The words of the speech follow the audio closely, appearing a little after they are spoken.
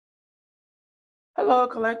Hello,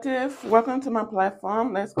 collective. Welcome to my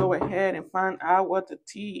platform. Let's go ahead and find out what the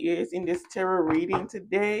tea is in this tarot reading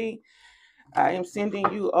today. I am sending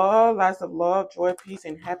you all lots of love, joy, peace,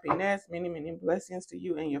 and happiness. Many, many blessings to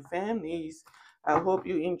you and your families. I hope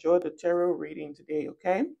you enjoyed the tarot reading today,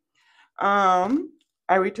 okay?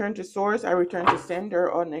 I return to source, I return to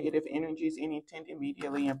sender. All negative energies in intent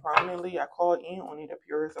immediately and permanently. I call in only the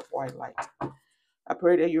purest of white light. I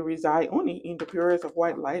pray that you reside only in the purest of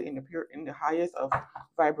white light, in the highest of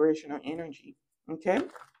vibrational energy. Okay?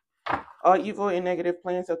 All evil and negative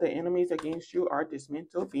plans of the enemies against you are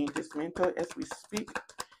being dismantled as we speak.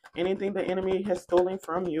 Anything the enemy has stolen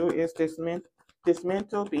from you is being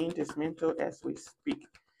dismantled as we speak.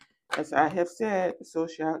 As I have said, so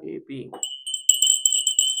shall it be.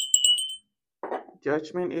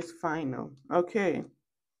 Judgment is final. Okay.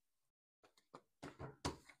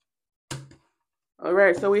 All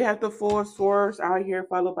right, so we have the Four of Swords out here,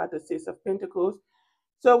 followed by the Six of Pentacles.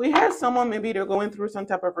 So we have someone, maybe they're going through some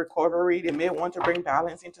type of recovery. They may want to bring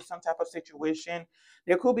balance into some type of situation.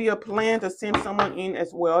 There could be a plan to send someone in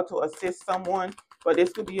as well to assist someone, but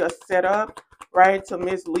this could be a setup, right, to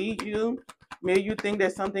mislead you. May you think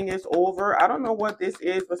that something is over. I don't know what this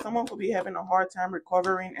is, but someone could be having a hard time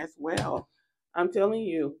recovering as well. I'm telling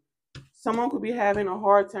you, someone could be having a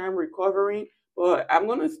hard time recovering, but I'm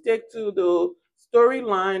going to stick to the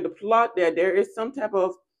storyline, the plot, that there is some type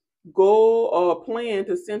of goal or plan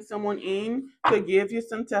to send someone in to give you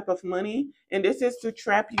some type of money, and this is to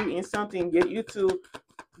trap you in something, get you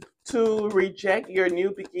to reject your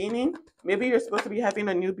new beginning. Maybe you're supposed to be having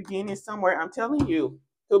a new beginning somewhere. I'm telling you,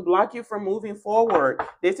 to block you from moving forward.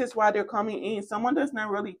 This is why they're coming in. Someone does not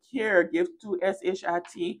really care, give to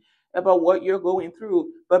SHIT, about what you're going through,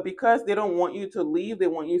 but because they don't want you to leave, they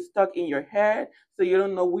want you stuck in your head, so you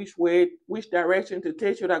don't know which direction to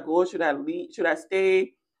take. Should I go? Should I leave? Should I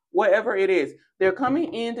stay? Whatever it is, they're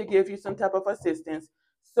coming in to give you some type of assistance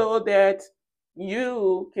so that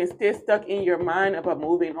you can stay stuck in your mind about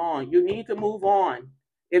moving on. You need to move on.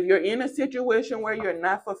 If you're in a situation where you're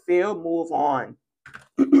not fulfilled, move on.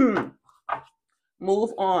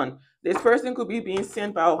 Move on. This person could be being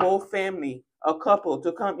sent by a whole family, a couple,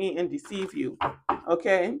 to come in and deceive you.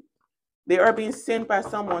 Okay? They are being sent by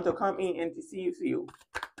someone to come in and deceive you.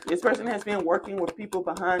 This person has been working with people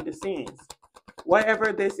behind the scenes.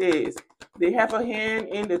 Whatever this is, they have a hand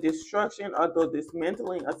in the destruction or the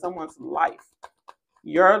dismantling of someone's life.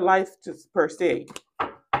 Your life per se.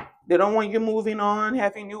 They don't want you moving on,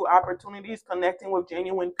 having new opportunities, connecting with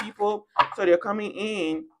genuine people. So they're coming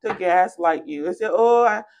in to gaslight you. They say,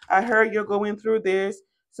 oh, I heard you're going through this,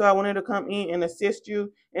 so I wanted to come in and assist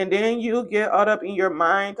you. And then you get caught up in your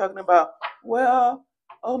mind talking about, well,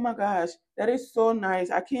 oh my gosh, that is so nice.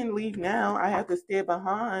 I can't leave now. I have to stay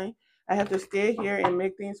behind. I have to stay here and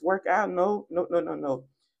make things work out. No, no, no, no, no.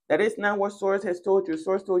 That is not what Source has told you.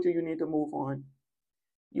 Source told you need to move on.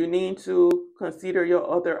 You need to consider your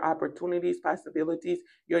other opportunities, possibilities.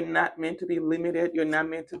 You're not meant to be limited. You're not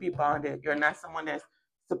meant to be bonded. You're not someone that's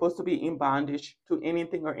supposed to be in bondage to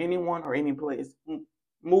anything or anyone or any place.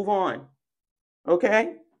 Move on.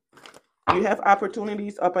 Okay? You have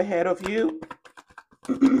opportunities up ahead of you.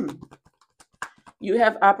 You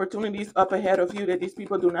have opportunities up ahead of you that these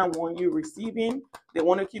people do not want you receiving. They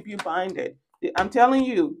want to keep you binded. I'm telling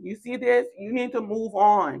you, you see this? You need to move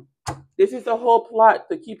on. This is a whole plot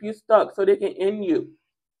to keep you stuck so they can end you.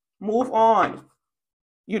 Move on.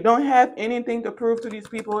 You don't have anything to prove to these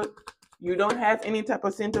people. You don't have any type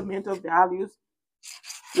of sentimental values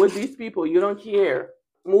with these people. You don't care.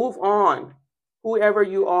 Move on. Whoever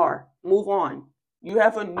you are, move on. You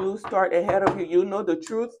have a new start ahead of you. You know the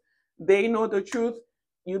truth. They know the truth.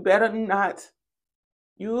 You better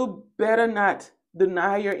not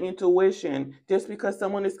deny your intuition just because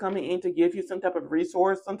someone is coming in to give you some type of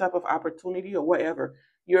resource, some type of opportunity or whatever.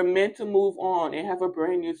 You're meant to move on and have a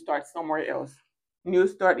brand new start somewhere else. New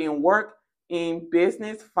start in work, in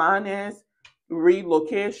business, finance,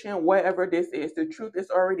 relocation, whatever this is. The truth is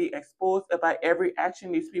already exposed about every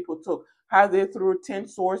action these people took. How they threw 10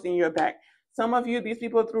 swords in your back. Some of you, these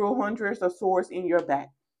people threw hundreds of swords in your back,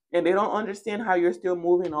 and they don't understand how you're still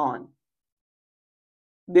moving on.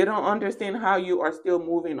 They don't understand how you are still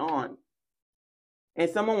moving on. And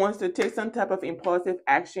someone wants to take some type of impulsive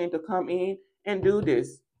action to come in and do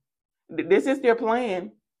this. This is their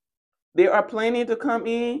plan. They are planning to come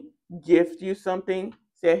in, gift you something,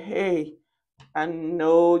 say, hey, I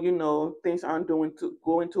know, things aren't going too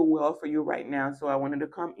well for you right now. So I wanted to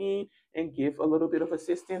come in and give a little bit of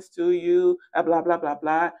assistance to you, blah, blah, blah,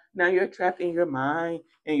 blah. Now you're trapped in your mind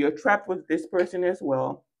and you're trapped with this person as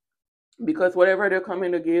well. Because whatever they're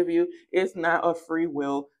coming to give you is not a free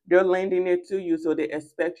will. They're lending it to you, so they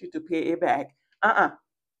expect you to pay it back.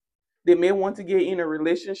 They may want to get in a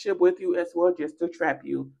relationship with you as well just to trap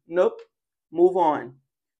you. Nope. Move on.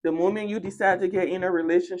 The moment you decide to get in a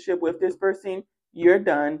relationship with this person, you're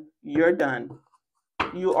done. You're done.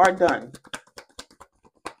 You are done.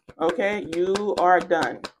 Okay? You are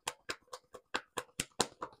done.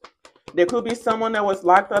 There could be someone that was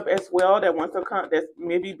locked up as well that wants to come, that's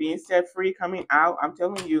maybe being set free, coming out, I'm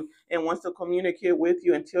telling you, and wants to communicate with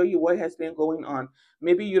you and tell you what has been going on.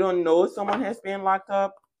 Maybe you don't know someone has been locked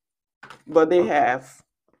up, but they have.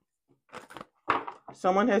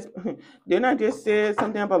 Someone has, didn't I just say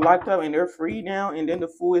something about locked up and they're free now, and then the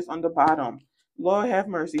fool is on the bottom? Lord have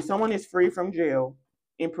mercy. Someone is free from jail,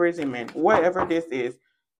 imprisonment, whatever this is.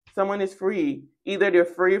 Someone is free. Either they're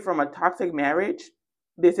free from a toxic marriage,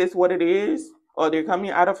 this is what it is, or they're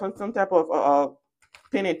coming out of some type of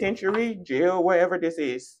penitentiary, jail, whatever this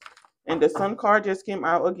is. And the sun card just came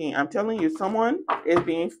out again. I'm telling you, someone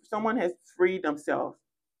has freed themselves.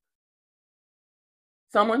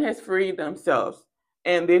 Someone has freed themselves.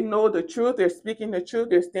 And they know the truth, they're speaking the truth,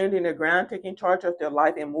 they're standing their ground, taking charge of their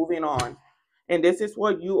life and moving on. And this is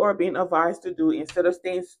what you are being advised to do instead of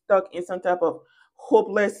staying stuck in some type of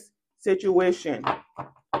hopeless situation.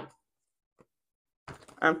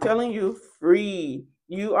 I'm telling you, free.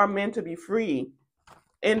 You are meant to be free.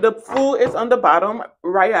 And the fool is on the bottom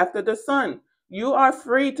right after the sun. You are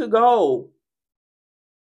free to go.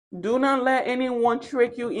 Do not let anyone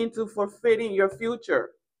trick you into forfeiting your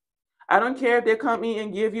future. I don't care if they come in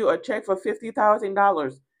and give you a check for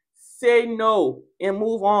 $50,000. Say no and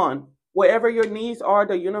move on. Whatever your needs are,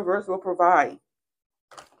 the universe will provide.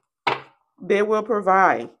 They will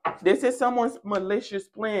provide. This is someone's malicious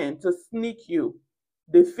plan to sneak you,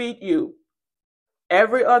 defeat you.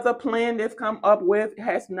 Every other plan they've come up with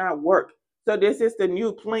has not worked. So this is the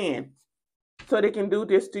new plan. So they can do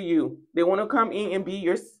this to you. They want to come in and be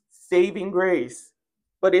your saving grace.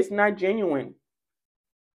 But it's not genuine.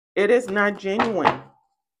 It is not genuine.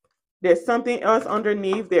 There's something else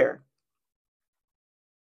underneath there.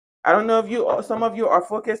 I don't know if some of you are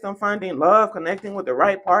focused on finding love, connecting with the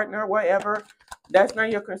right partner, whatever. That's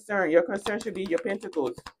not your concern. Your concern should be your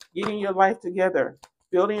pentacles, getting your life together,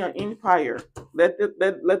 building an empire. Let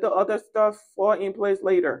the other stuff fall in place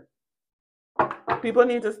later. People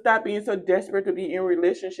need to stop being so desperate to be in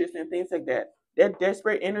relationships and things like that. That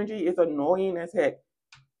desperate energy is annoying as heck.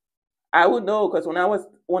 I would know because when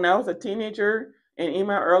I was a teenager and in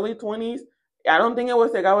my early 20s, I don't think it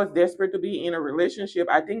was like I was desperate to be in a relationship.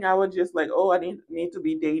 I think I was just like, oh, I need to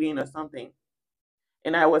be dating or something.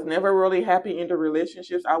 And I was never really happy in the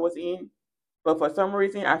relationships I was in. But for some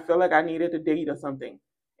reason, I felt like I needed to date or something.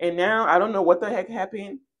 And now I don't know what the heck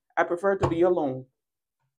happened. I prefer to be alone.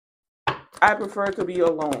 I prefer to be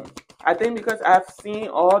alone. I think because I've seen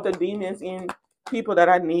all the demons in people that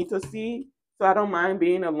I need to see, so I don't mind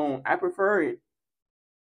being alone. I prefer it.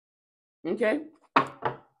 Okay?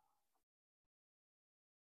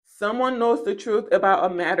 Someone knows the truth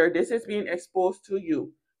about a matter. This is being exposed to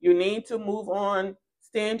you. You need to move on,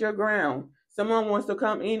 stand your ground. Someone wants to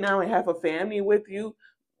come in now and have a family with you.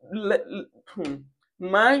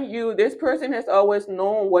 Mind you, this person has always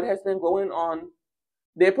known what has been going on.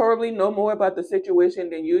 They probably know more about the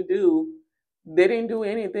situation than you do. They didn't do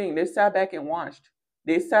anything. They sat back and watched.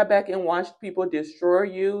 They sat back and watched people destroy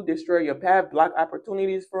you, destroy your path, block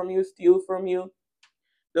opportunities from you, steal from you.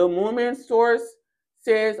 The moment source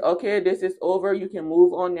says, okay, this is over, you can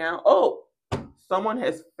move on now. Oh, someone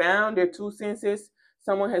has found their two senses.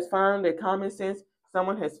 Someone has found their common sense.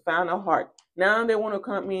 Someone has found a heart. Now they want to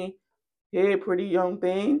come me, hey, pretty young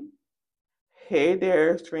thing. Hey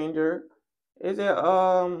there, stranger. Is it,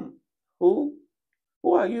 who?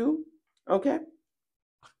 Who are you? Okay.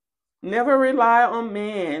 Never rely on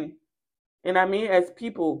man, and I mean as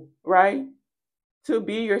people, right? To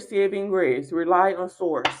be your saving grace. Rely on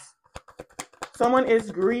source. Someone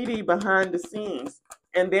is greedy behind the scenes,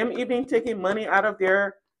 and them even taking money out of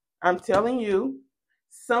their, I'm telling you,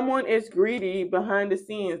 someone is greedy behind the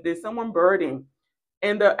scenes. There's someone burdened.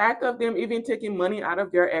 And the act of them even taking money out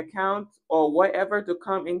of their account or whatever to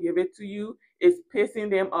come and give it to you is pissing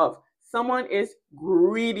them off. Someone is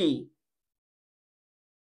greedy.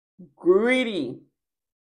 Greedy.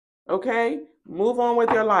 Okay? Move on with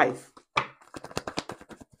your life.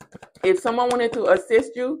 If someone wanted to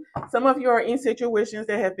assist you, some of you are in situations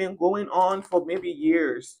that have been going on for maybe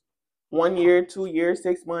years. 1 year, 2 years,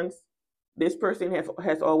 6 months. This person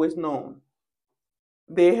has always known.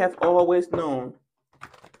 They have always known.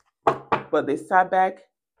 But they sat back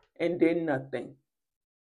and did nothing.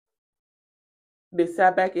 They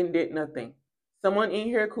sat back and did nothing. Someone in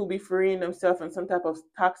here could be freeing themselves in some type of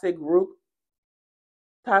toxic group,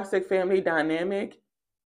 toxic family dynamic.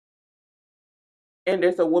 And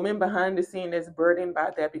there's a woman behind the scene that's burdened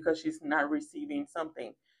by that because she's not receiving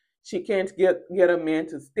something. She can't get a man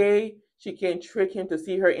to stay. She can't trick him to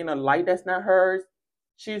see her in a light that's not hers.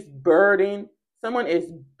 She's burdened. Someone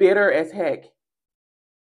is bitter as heck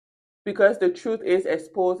because the truth is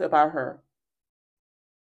exposed about her.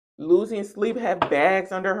 Losing sleep, have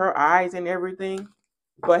bags under her eyes and everything,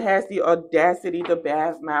 but has the audacity to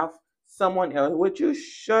badmouth someone else. Would you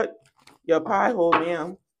shut your pie hole,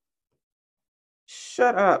 ma'am?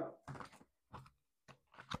 Shut up.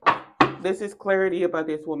 This is clarity about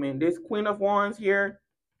this woman. This Queen of Wands here,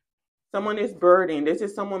 someone is burdened. This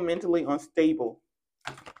is someone mentally unstable.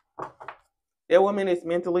 That woman is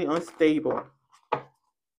mentally unstable.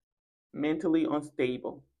 Mentally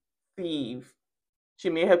unstable. Thief. She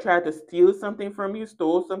may have tried to steal something from you,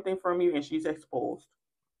 stole something from you, and she's exposed.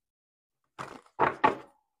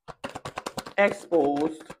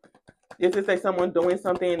 Exposed. This is like someone doing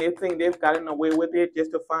something and they think they've gotten away with it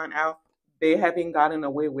just to find out they haven't gotten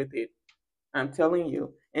away with it. I'm telling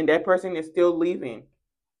you. And that person is still leaving.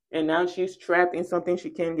 And now she's trapped in something she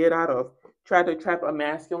can't get out of. Tried to trap a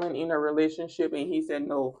masculine in a relationship and he said,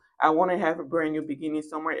 no, I want to have a brand new beginning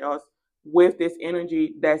somewhere else with this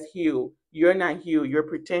energy that's healed. You're not healed. You're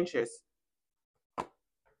pretentious.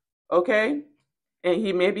 Okay? And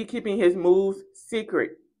he may be keeping his moves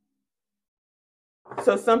secret.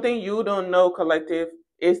 So something you don't know, collective,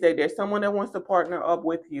 is that there's someone that wants to partner up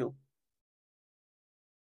with you.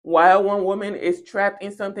 While one woman is trapped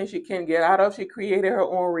in something she can't get out of, she created her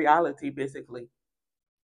own reality, basically.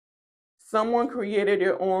 Someone created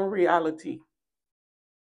their own reality.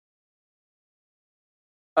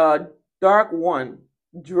 A dark one,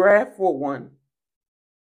 dreadful one.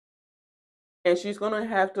 And she's going to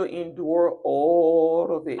have to endure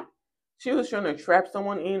all of it. She was trying to trap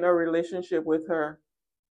someone in a relationship with her.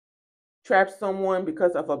 Trap someone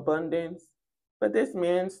because of abundance. But this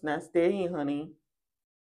man's not staying, honey.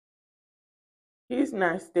 He's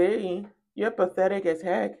not staying. You're pathetic as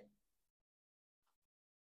heck.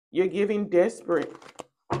 You're giving desperate.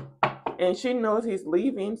 And she knows he's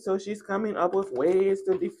leaving, so she's coming up with ways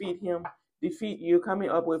to defeat him, defeat you, coming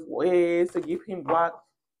up with ways to keep him blocked.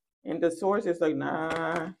 And the source is like,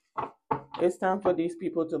 nah, it's time for these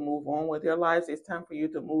people to move on with their lives. It's time for you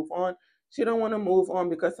to move on. She don't want to move on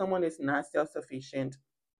because someone is not self-sufficient.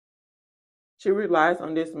 She relies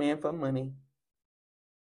on this man for money.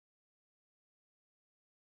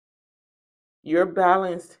 You're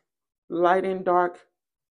balanced, light and dark.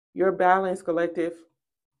 You're balanced, collective.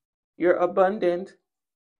 You're abundant.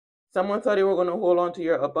 Someone thought they were going to hold on to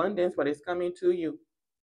your abundance, but it's coming to you.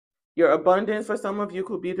 Your abundance for some of you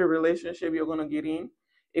could be the relationship you're going to get in.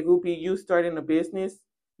 It could be you starting a business,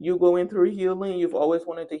 you going through healing. You've always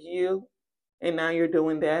wanted to heal, and now you're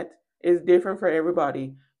doing that. It's different for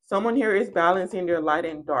everybody. Someone here is balancing their light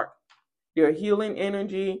and dark. Their healing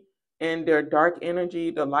energy and their dark energy,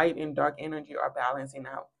 the light and dark energy are balancing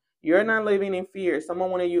out. You're not living in fear. Someone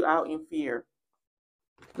wanted you out in fear.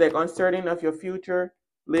 Like uncertain of your future,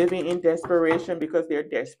 living in desperation because they're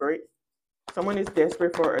desperate. Someone is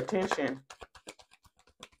desperate for attention.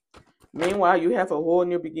 Meanwhile, you have a whole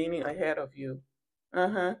new beginning ahead of you.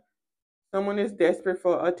 Someone is desperate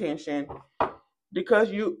for attention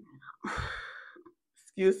because you,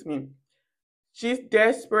 excuse me, she's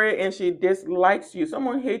desperate and she dislikes you.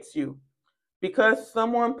 Someone hates you because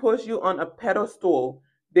someone puts you on a pedestal.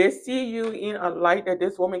 They see you in a light that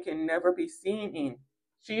this woman can never be seen in.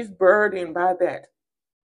 She's burdened by that.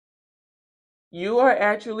 You are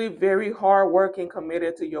actually very hardworking,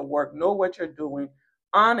 committed to your work. Know what you're doing.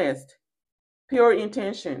 Honest, pure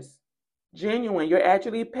intentions, genuine. You're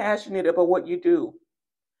actually passionate about what you do.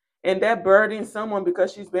 And that burdens someone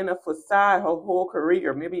because she's been a facade her whole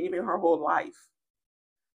career, maybe even her whole life.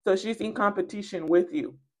 So she's in competition with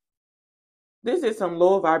you. This is some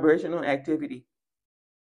low vibrational activity.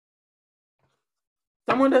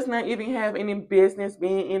 Someone does not even have any business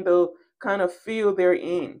being in the kind of field they're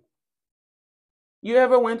in. You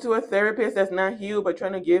ever went to a therapist that's not healed but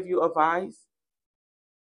trying to give you advice?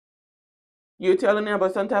 You're telling them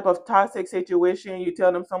about some type of toxic situation. You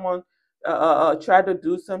tell them someone tried to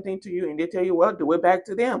do something to you and they tell you, well, do it back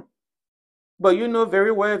to them. But you know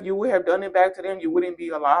very well if you would have done it back to them, you wouldn't be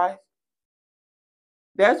alive.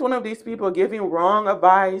 That's one of these people giving wrong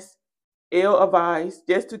advice, ill advice,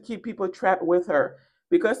 just to keep people trapped with her.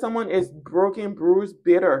 Because someone is broken, bruised,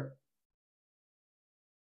 bitter.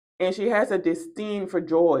 And she has a disdain for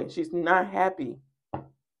joy. She's not happy.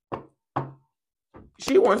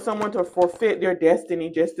 She wants someone to forfeit their destiny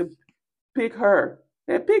just to pick her.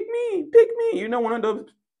 Hey, pick me, pick me. You know, one of those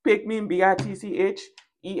pick me, BITCHES.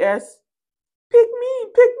 Pick me,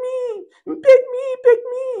 pick me, pick me, pick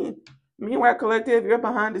me. Meanwhile, collective, you're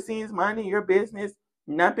behind the scenes minding your business,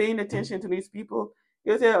 not paying attention to these people.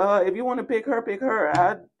 You say, if you want to pick her, pick her.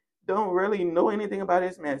 I don't really know anything about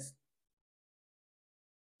this mess.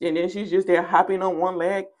 And then she's just there hopping on one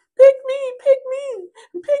leg. Pick me, pick me,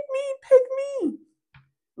 pick me, pick me.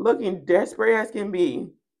 Looking desperate as can be.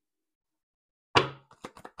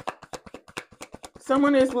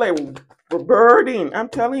 Someone is like birding. I'm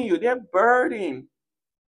telling you, they're birding.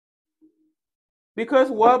 Because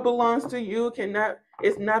what belongs to you cannot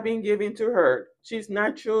is not being given to her. She's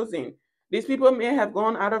not choosing. These people may have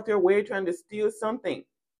gone out of their way trying to steal something.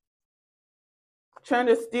 Trying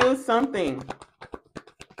to steal something.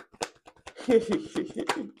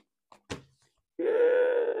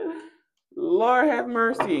 Lord have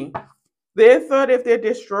mercy. They thought if they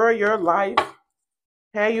destroy your life,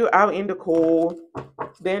 have you out in the cold,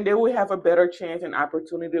 then they will have a better chance and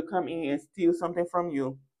opportunity to come in and steal something from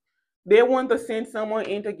you. They want to send someone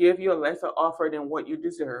in to give you a lesser offer than what you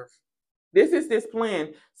deserve. This is this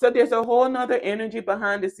plan. So there's a whole nother energy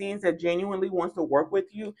behind the scenes that genuinely wants to work with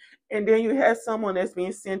you. And then you have someone that's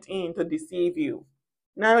being sent in to deceive you.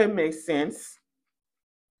 Now it makes sense.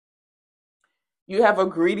 You have a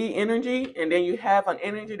greedy energy, and then you have an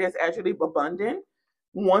energy that's actually abundant,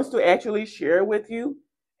 wants to actually share with you.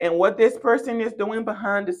 And what this person is doing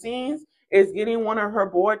behind the scenes is getting one of her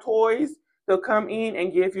boy toys to come in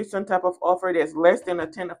and give you some type of offer that's less than a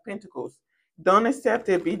 10 of Pentacles. Don't accept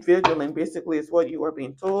it. Be vigilant, basically, is what you are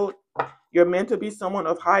being told. You're meant to be someone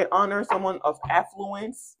of high honor, someone of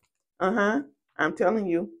affluence. I'm telling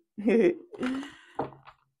you.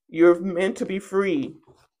 You're meant to be free.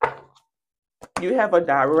 You have a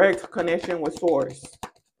direct connection with Source.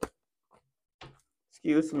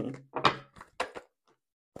 Excuse me.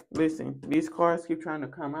 Listen, these cards keep trying to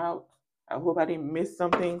come out. I hope I didn't miss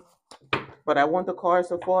something, but I want the cards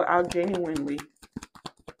to fall out genuinely.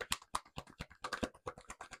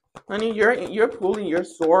 Honey, you're pulling your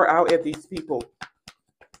sword out at these people.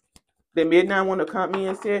 They may not want to come in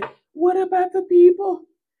and say, what about the people?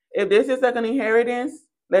 If this is like an inheritance,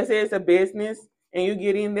 let's say it's a business, and you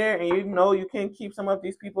get in there and you know you can't keep some of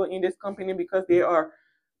these people in this company because they are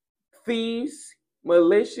thieves,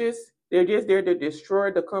 malicious. They're just there to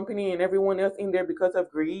destroy the company and everyone else in there because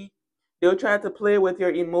of greed. They'll try to play with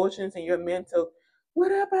your emotions and your mental.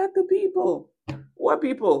 What about the people? What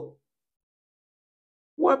people?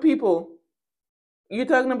 What people? You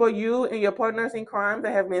talking about you and your partners in crime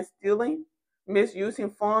that have been stealing,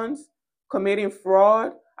 misusing funds, committing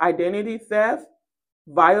fraud, identity theft,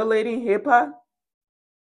 violating HIPAA?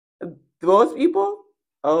 Those people?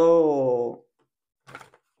 Oh.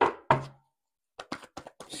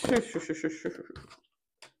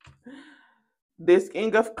 This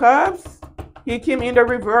King of Cups, he came in the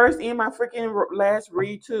reverse in my freaking last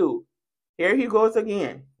read too. Here he goes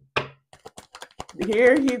again.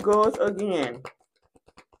 Here he goes again.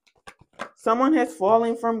 Someone has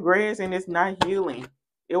fallen from grace and it's not healing.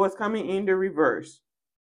 It was coming in the reverse.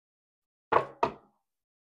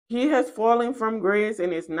 He has fallen from grace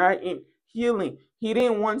and it's not in healing. He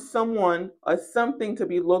didn't want someone or something to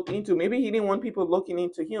be looked into. Maybe he didn't want people looking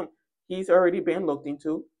into him. He's already been looked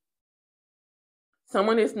into.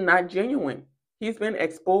 Someone is not genuine. He's been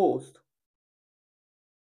exposed.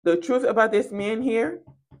 The truth about this man here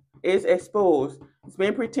is exposed. He's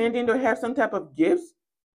been pretending to have some type of gifts,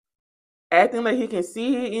 acting like he can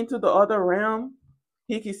see into the other realm.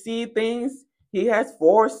 He can see things. He has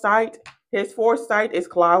foresight. His foresight is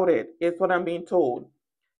clouded, is what I'm being told.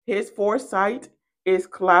 His foresight is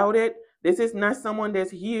clouded. This is not someone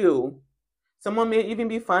that's healed. Someone may even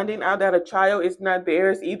be finding out that a child is not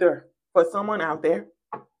theirs either for someone out there.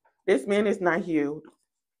 This man is not healed.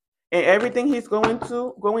 And everything he's going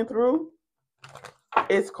through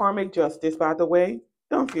is karmic justice, by the way.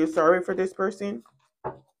 Don't feel sorry for this person.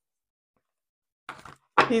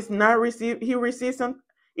 He receives some,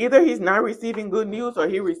 either he's not receiving good news or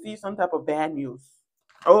he receives some type of bad news.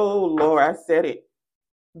 Oh Lord, I said it.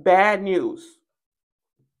 Bad news.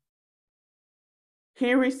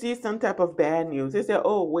 He received some type of bad news. He said,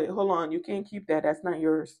 oh, wait, hold on. You can't keep that. That's not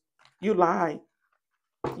yours. You lied.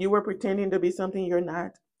 You were pretending to be something you're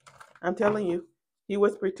not. I'm telling you, he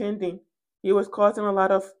was pretending. He was causing a lot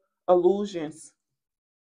of illusions.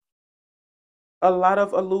 A lot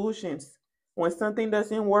of illusions. When something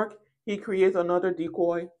doesn't work, he creates another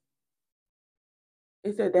decoy.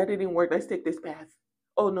 He said, that didn't work. Let's take this path.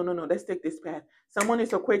 Oh, no. Let's take this path. Someone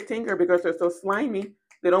is a quick thinker because they're so slimy.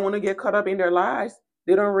 They don't want to get caught up in their lies.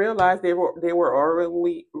 They don't realize they were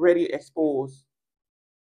already exposed.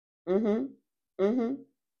 Mm-hmm. Mm-hmm.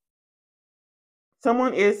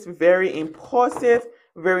 Someone is very impulsive,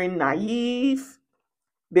 very naive.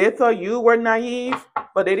 They thought you were naive,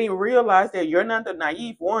 but they didn't realize that you're not the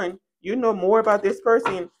naive one. You know more about this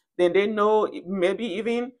person than they know, maybe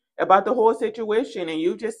even about the whole situation. And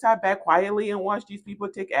you just sat back quietly and watched these people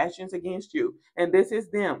take actions against you. And this is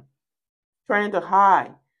them trying to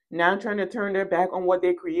hide, now trying to turn their back on what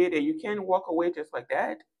they created. You can't walk away just like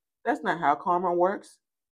that. That's not how karma works.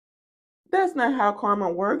 That's not how karma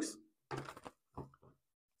works.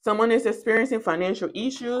 Someone is experiencing financial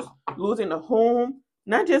issues, losing a home.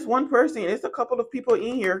 Not just one person, it's a couple of people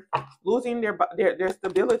in here losing their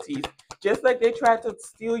stabilities. Just like they tried to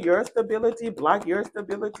steal your stability, block your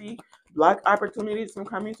stability, block opportunities from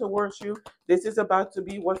coming towards you. This is about to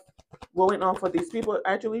be what's going on for these people.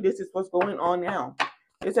 Actually, this is what's going on now.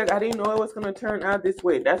 It's like, I didn't know it was going to turn out this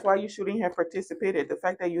way. That's why you shouldn't have participated. The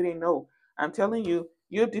fact that you didn't know. I'm telling you,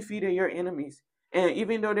 you've defeated your enemies. And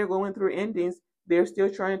even though they're going through endings, they're still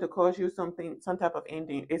trying to cause you something, some type of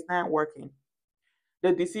ending. It's not working.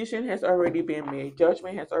 The decision has already been made.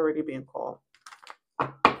 Judgment has already been called.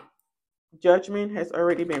 Judgment has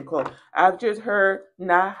already been called. I've just heard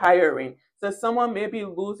not hiring. So someone may be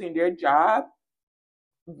losing their job.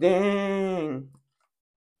 Dang.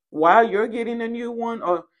 While you're getting a new one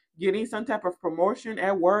or getting some type of promotion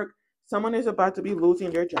at work, someone is about to be losing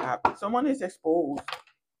their job. Someone is exposed.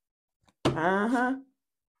 Uh-huh.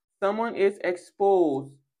 Someone is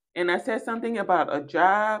exposed. And I said something about a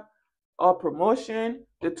job or promotion.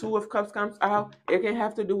 The Two of Cups comes out. It can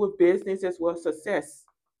have to do with business as well, success,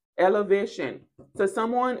 elevation. So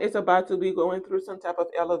someone is about to be going through some type of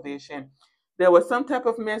elevation. There was some type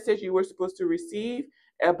of message you were supposed to receive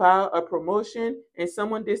about a promotion, and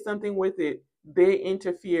someone did something with it. They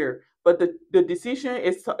interfere. But the decision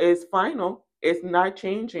is final. It's not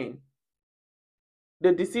changing.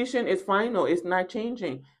 The decision is final. It's not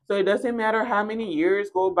changing. So it doesn't matter how many years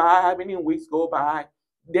go by, how many weeks go by.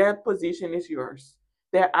 That position is yours.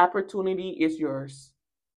 That opportunity is yours.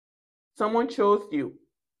 Someone chose you.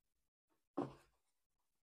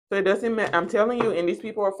 So it doesn't matter. I'm telling you, and these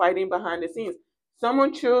people are fighting behind the scenes.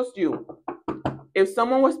 Someone chose you. If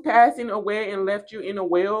someone was passing away and left you in a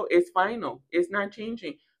will, it's final. It's not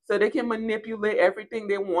changing. So they can manipulate everything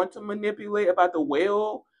they want to manipulate about the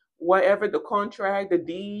will, whatever, the contract, the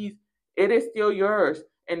deeds. It is still yours.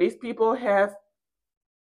 And these people have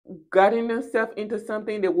gotten themselves into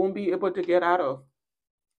something they won't be able to get out of.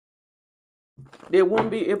 They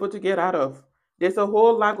won't be able to get out of. There's a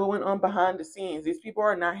whole lot going on behind the scenes. These people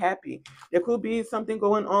are not happy. There could be something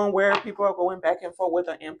going on where people are going back and forth with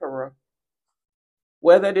an emperor.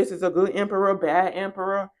 Whether this is a good emperor, bad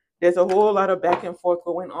emperor, there's a whole lot of back and forth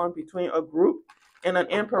going on between a group and an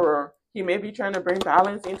emperor. He may be trying to bring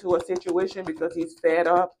balance into a situation because he's fed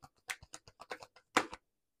up.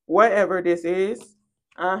 Whatever this is,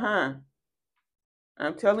 I'm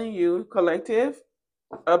telling you, collective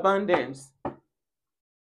abundance.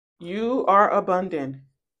 You are abundant,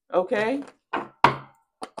 okay?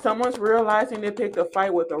 Someone's realizing they picked a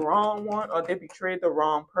fight with the wrong one, or they betrayed the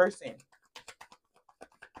wrong person.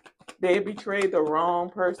 They betrayed the wrong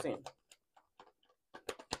person.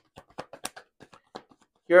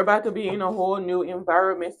 You're about to be in a whole new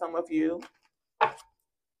environment, some of you.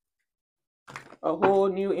 A whole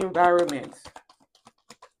new environment.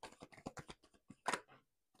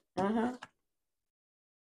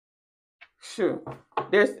 Sure.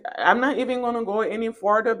 I'm not even going to go any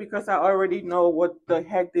further because I already know what the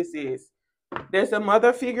heck this is. There's a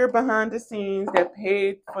mother figure behind the scenes that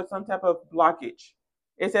paid for some type of blockage.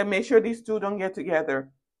 It said, make sure these two don't get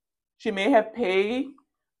together. She may have paid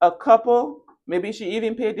a couple. Maybe she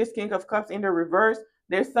even paid this King of Cups in the reverse.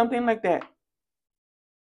 There's something like that.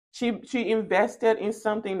 She invested in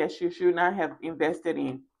something that she should not have invested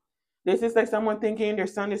in. This is like someone thinking their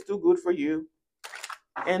son is too good for you.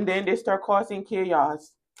 And then they start causing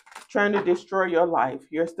chaos, trying to destroy your life,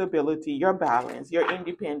 your stability, your balance, your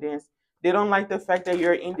independence. They don't like the fact that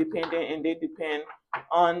you're independent and they depend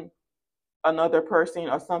on another person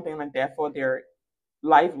or something like that for their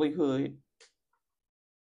livelihood.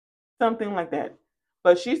 Something like that.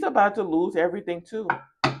 But she's about to lose everything too.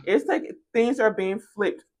 It's like things are being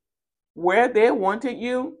flipped. Where they wanted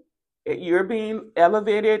you, you're being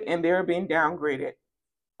elevated and they're being downgraded.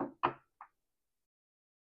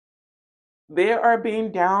 They are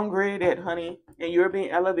being downgraded, honey, and you're being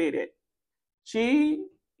elevated. She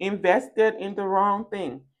invested in the wrong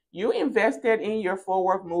thing. You invested in your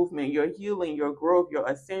forward movement, your healing, your growth, your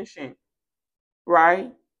ascension,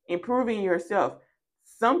 right? Improving yourself.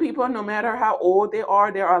 Some people, no matter how old they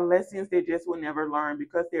are, there are lessons they just will never learn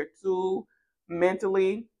because they're too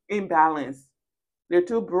mentally imbalanced. They're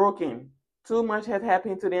too broken. Too much has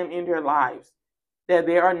happened to them in their lives that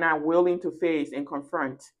they are not willing to face and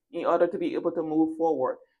confront in order to be able to move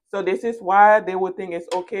forward. So this is why they would think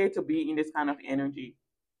it's okay to be in this kind of energy.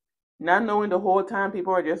 Not knowing the whole time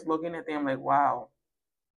people are just looking at them like, wow,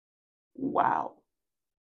 wow,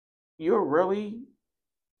 you're really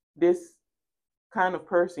this kind of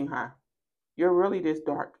person, huh? You're really this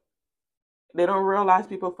dark. They don't realize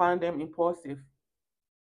people find them impulsive.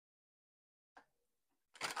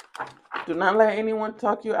 Do not let anyone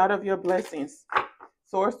talk you out of your blessings.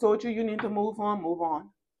 Source told you need to move on, move on.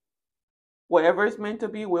 Whatever is meant to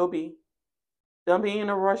be will be. Don't be in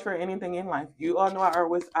a rush for anything in life. You all know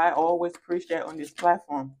I always preach that on this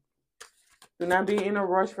platform. Do not be in a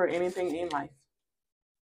rush for anything in life.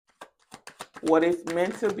 What is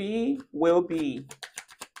meant to be will be.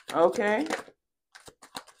 Okay?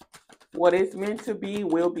 What is meant to be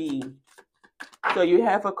will be. So you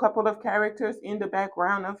have a couple of characters in the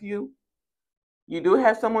background of you. You do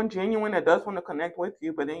have someone genuine that does want to connect with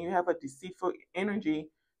you, but then you have a deceitful energy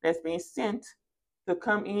that's being sent to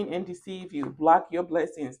come in and deceive you, block your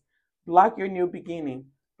blessings, block your new beginning,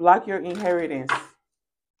 block your inheritance,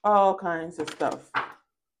 all kinds of stuff.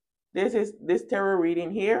 This tarot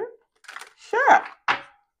reading here. Sure.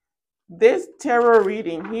 This tarot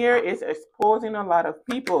reading here is exposing a lot of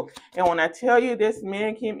people. And when I tell you this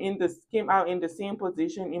man came out in the same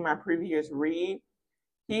position in my previous read,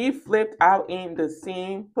 he flipped out in the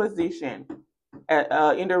same position,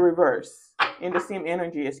 in the reverse, in the same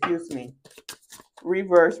energy, excuse me.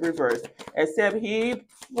 Reverse. Except he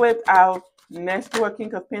flipped out next to a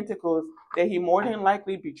King of Pentacles that he more than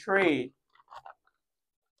likely betrayed.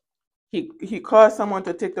 He caused someone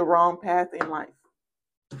to take the wrong path in life.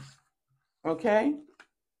 Okay?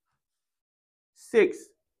 6,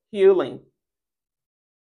 healing.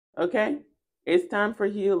 Okay? It's time for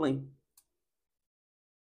healing.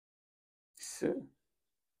 So,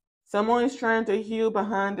 someone is trying to heal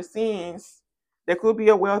behind the scenes. There could be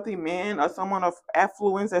a wealthy man or someone of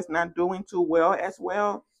affluence that's not doing too well as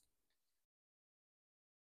well.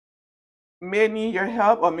 May need your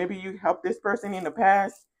help, or maybe you helped this person in the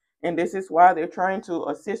past, and this is why they're trying to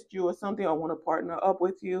assist you or something, or want to partner up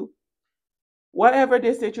with you. Whatever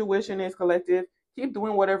this situation is, collective, keep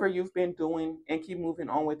doing whatever you've been doing and keep moving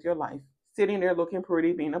on with your life. Sitting there looking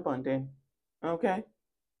pretty, being abundant. Okay?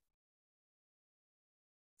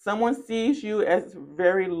 Someone sees you as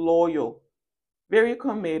very loyal, very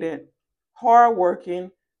committed, hardworking,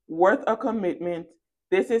 worth a commitment.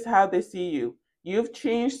 This is how they see you. You've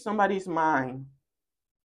changed somebody's mind.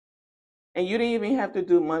 And you didn't even have to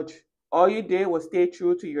do much. All you did was stay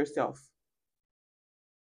true to yourself.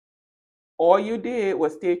 All you did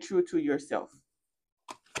was stay true to yourself.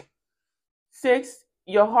 6,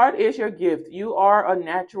 your heart is your gift. You are a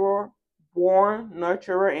natural born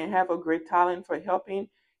nurturer and have a great talent for helping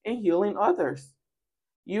and healing others.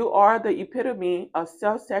 You are the epitome of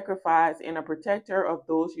self-sacrifice and a protector of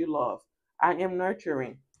those you love. I am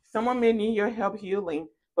nurturing. Someone may need your help healing,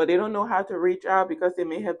 but they don't know how to reach out because they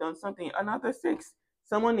may have done something. Another 6,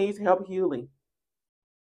 someone needs help healing.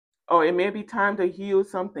 Or it may be time to heal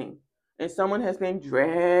something. And someone has been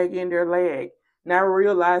dragging their leg, not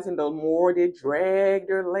realizing the more they drag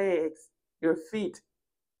their legs, their feet,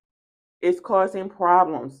 it's causing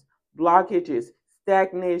problems, blockages,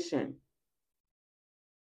 stagnation.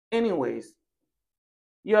 Anyways,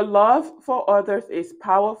 your love for others is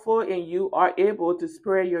powerful and you are able to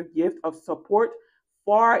spread your gift of support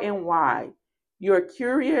far and wide. You are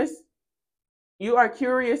curious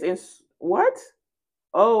and what?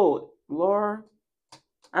 Oh, Lord,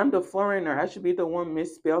 I'm the foreigner. I should be the one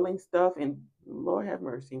misspelling stuff, and Lord have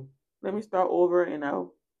mercy. Let me start over and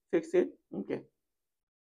I'll fix it. Okay.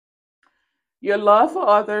 Your love for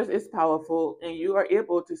others is powerful and you are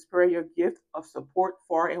able to spread your gift of support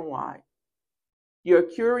far and wide. Your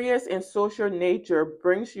curious and social nature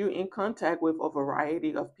brings you in contact with a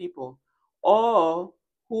variety of people, all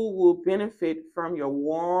who will benefit from your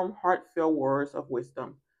warm, heartfelt words of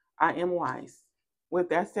wisdom. I am wise. With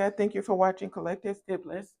that said, thank you for watching, collective. Stay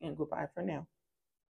blessed and goodbye for now.